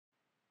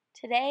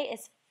Today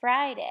is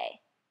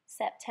Friday,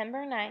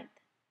 September 9th,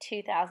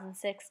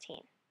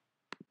 2016.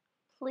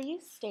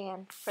 Please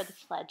stand for the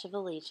Pledge of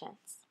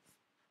Allegiance.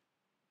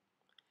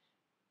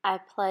 I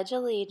pledge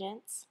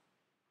allegiance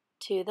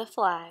to the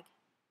flag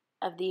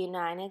of the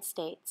United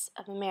States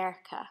of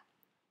America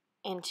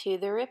and to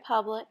the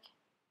republic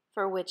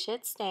for which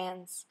it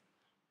stands,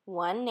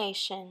 one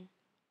nation,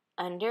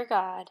 under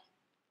God,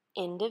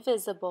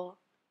 indivisible,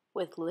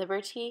 with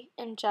liberty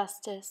and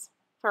justice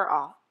for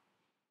all.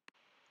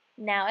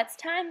 Now it's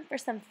time for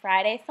some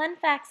Friday fun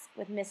facts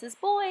with Mrs.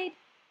 Boyd.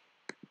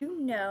 You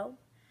know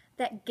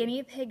that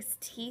guinea pigs'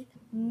 teeth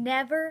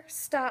never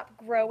stop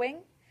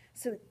growing,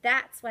 so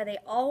that's why they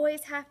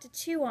always have to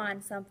chew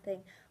on something,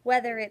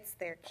 whether it's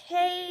their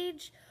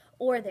cage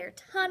or their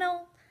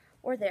tunnel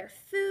or their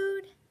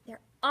food,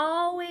 they're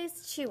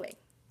always chewing.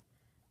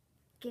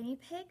 Guinea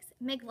pigs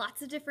make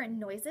lots of different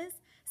noises.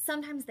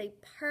 Sometimes they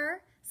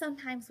purr,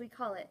 sometimes they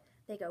go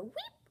weep, weep, weep,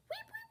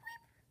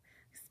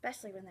 weep,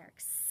 especially when they're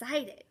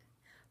excited.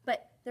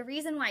 But the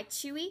reason why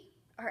Chewy,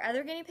 our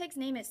other guinea pig's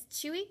name is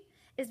Chewy,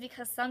 is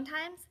because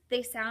sometimes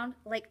they sound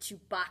like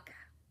Chewbacca.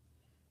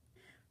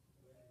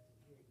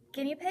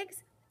 Guinea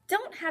pigs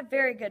don't have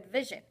very good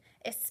vision,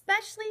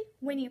 especially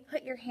when you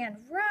put your hand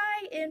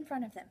right in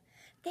front of them.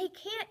 They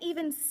can't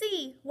even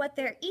see what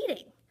they're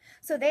eating,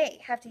 so they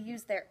have to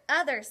use their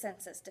other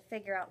senses to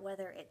figure out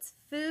whether it's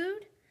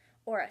food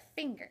or a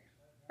finger.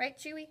 Right,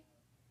 Chewy?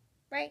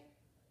 Right?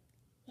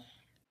 Yeah.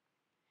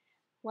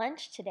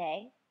 Lunch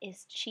today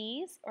is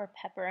cheese or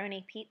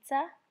pepperoni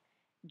pizza,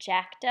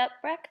 jacked up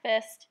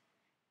breakfast,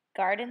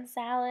 garden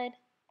salad,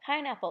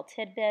 pineapple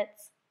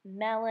tidbits,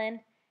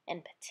 melon,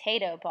 and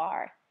potato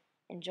bar.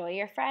 Enjoy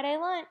your Friday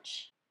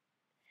lunch.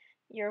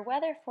 Your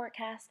weather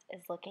forecast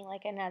is looking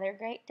like another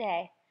great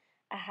day.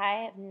 A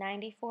high of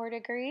 94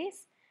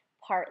 degrees,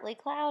 partly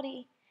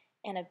cloudy,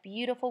 and a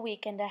beautiful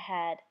weekend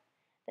ahead.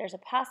 There's a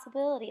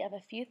possibility of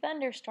a few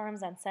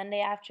thunderstorms on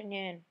Sunday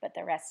afternoon, but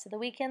the rest of the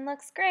weekend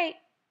looks great.